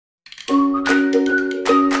Welcome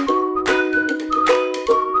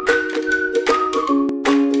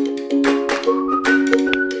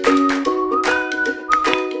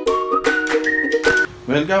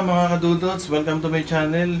mga kadudots, welcome to my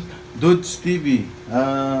channel, Dudes TV.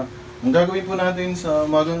 Ang gagawin po natin sa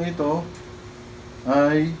umagang ito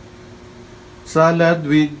ay salad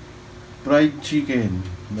with fried chicken.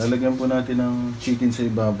 Lalagyan po natin ng chicken sa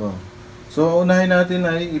ibabaw. So unahin natin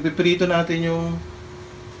ay ipiprito natin yung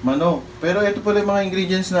manok. Pero ito pala yung mga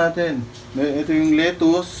ingredients natin. Ito yung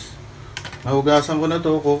lettuce, nahugasan ko na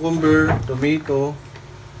to, cucumber, tomato.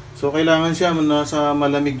 So kailangan siya nasa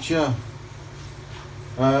malamig siya.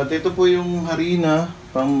 At ito po yung harina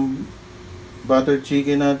pang butter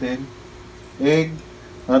chicken natin, egg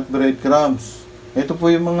at breadcrumbs. Ito po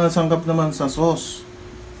yung mga sangkap naman sa sauce.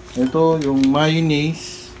 Ito yung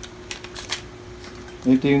mayonnaise,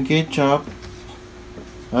 ito yung ketchup,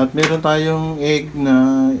 at meron tayong egg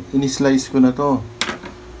na in-slice ko na to.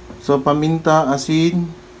 So paminta, asin,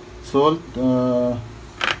 salt,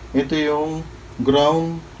 ito yung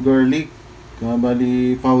ground garlic,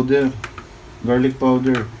 bali powder, garlic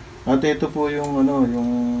powder. At ito po yung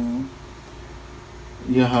yung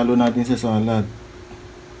ihahalo natin sa salad.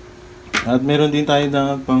 At meron din tayo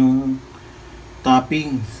na pang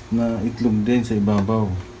toppings na itlog din sa ibabaw.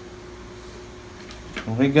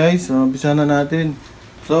 Okay guys, so umpisa na natin.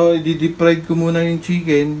 So i-deep fried ko muna yung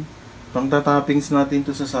chicken, pang toppings natin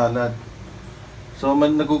to sa salad. So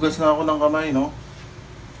nagugas na ako ng kamay, no?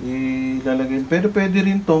 Ilalagay. Pero pwede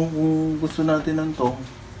rin tong kung gusto natin ng tong.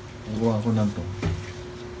 Gawa ko lang to.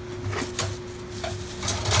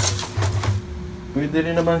 Pwede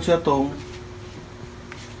rin naman siya tong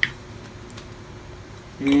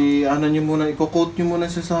i-ano nyo muna, i-coat nyo muna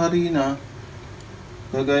sa harina,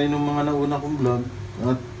 kagaya ng mga nauna kong vlog,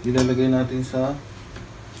 at ilalagay natin sa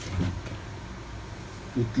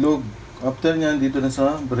itlog. After nyan, dito na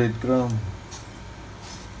sa breadcrumb.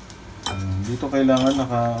 Dito kailangan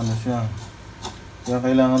naka siya, kaya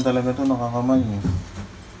kailangan talaga to nakakamay eh.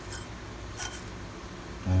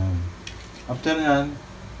 After nyan,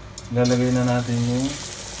 lalagay na natin yung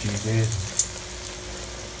chicken.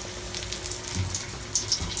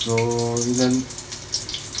 So,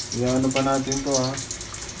 iyan pa natin to ha.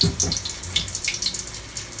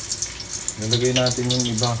 Lalagay natin yung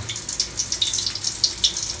iba.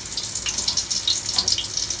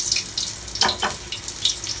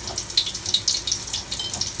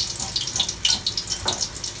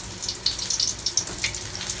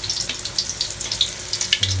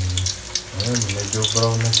 Ayan, medyo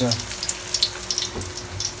brown na siya.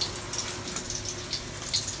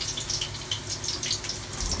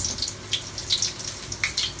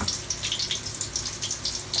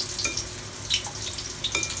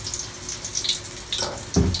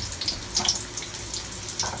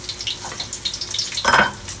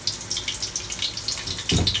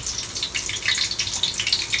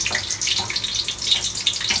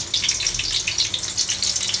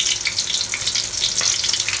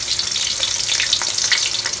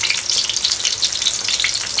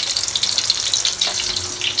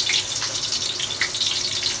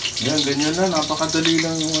 Yan, ganyan lang. Napakadali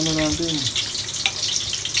lang yung natin.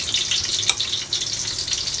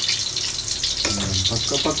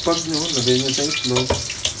 Pagkapagpag nyo, lagay nyo sa itlog.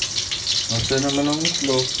 After naman ng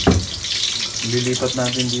itlog, lilipat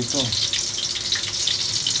natin dito.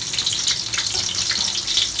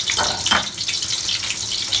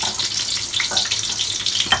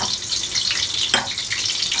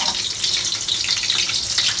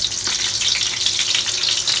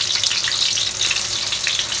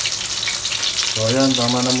 So ayan,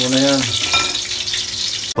 tama na muna yan.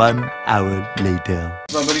 1 hour later.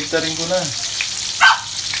 Babalik na rin ko na.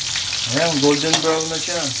 Ayan, golden brown na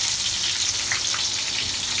siya.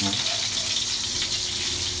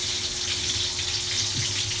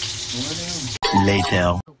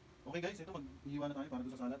 Later. Okay guys, ito mag-iwan na tayo para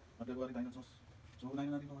doon sa salad. Magagawa rin tayo ng sauce. So unahin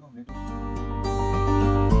natin ito. Ito.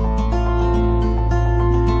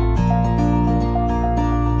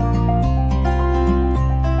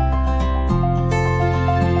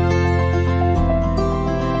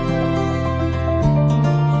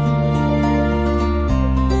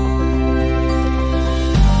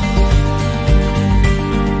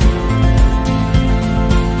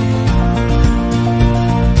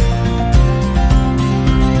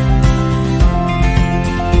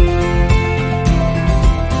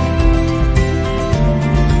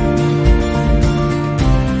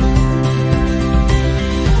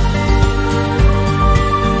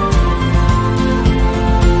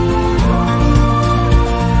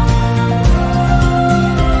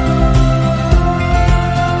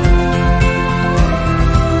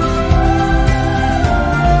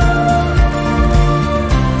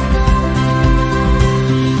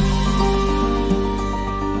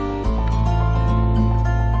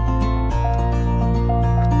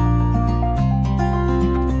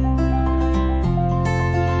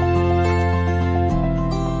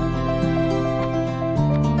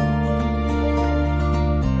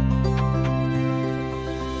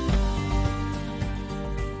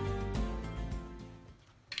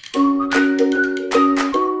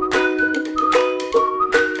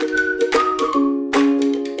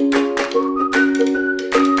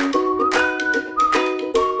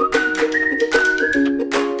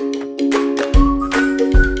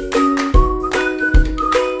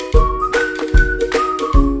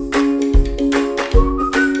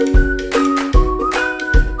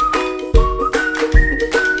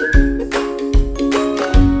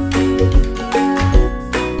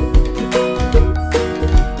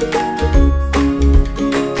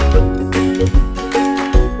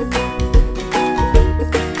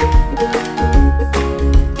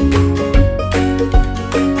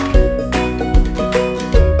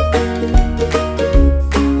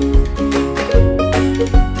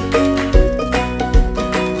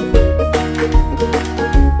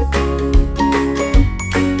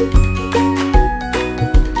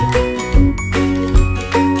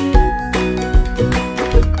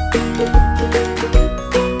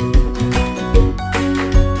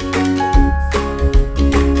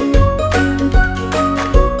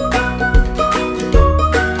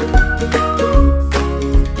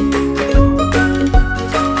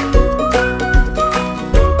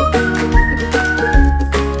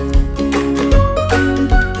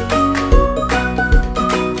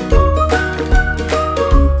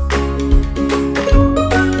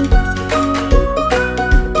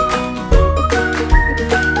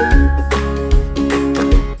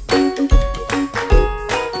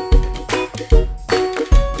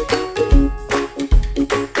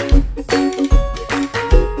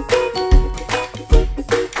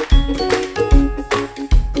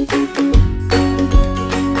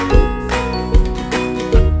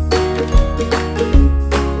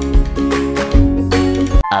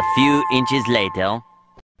 A few inches later.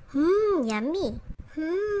 Yummy.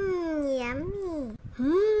 Yummy.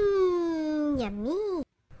 Yummy.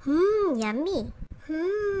 Yummy.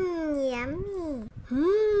 Yummy.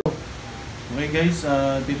 Okay guys,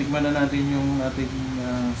 titikman na natin yung ating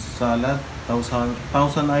salad.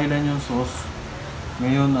 Thousand Island yung sauce.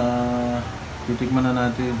 Ngayon, titikman na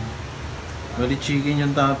natin. Bali chicken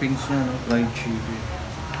yung toppings niya, no? Fried chicken.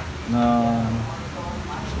 Na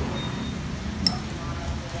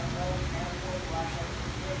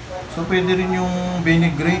so pwede rin yung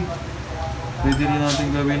vinaigrette. Pwede rin natin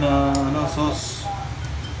gawin na sauce.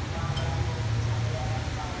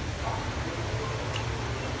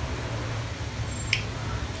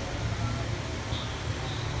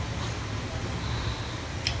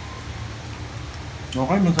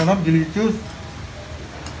 Okay, masarap, delicious.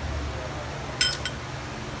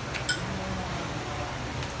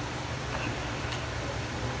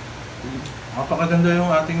 Napakaganda yung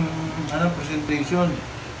ating presentation.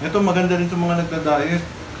 Ito maganda rin sa mga nagda-diet.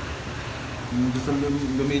 Gusto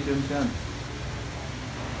gamitin yan.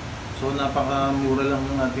 So napakamura lang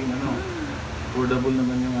ng ating affordable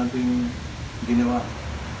naman yung ating ginawa.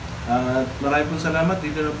 At maraming pong salamat.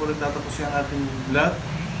 Dito na po nagtatapos yung ating vlog.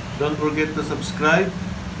 Don't forget to subscribe,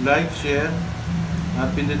 like, share,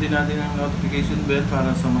 at pindutin natin ang notification bell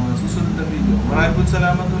para sa mga susunod na video. Maraming po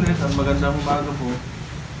salamat ulit at magandang umaga po.